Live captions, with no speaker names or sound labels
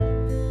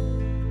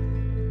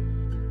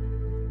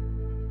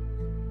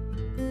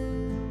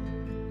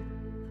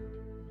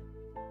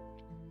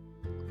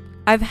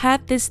I've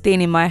had this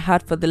thing in my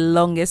heart for the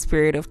longest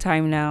period of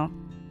time now.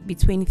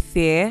 Between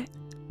fear,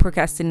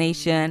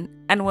 procrastination,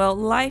 and well,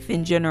 life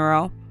in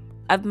general,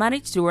 I've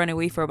managed to run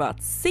away for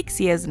about 6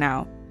 years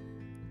now.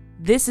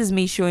 This is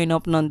me showing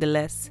up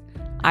nonetheless.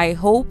 I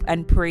hope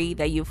and pray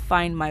that you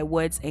find my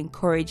words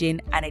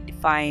encouraging and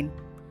edifying.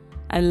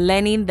 And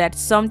learning that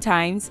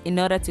sometimes, in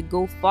order to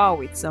go far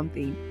with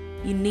something,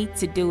 you need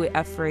to do it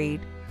afraid.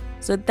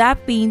 So,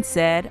 that being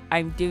said,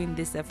 I'm doing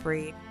this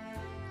afraid.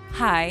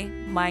 Hi,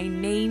 my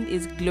name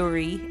is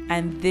Glory,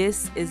 and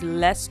this is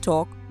Let's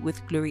Talk with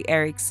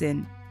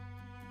GloryEricson.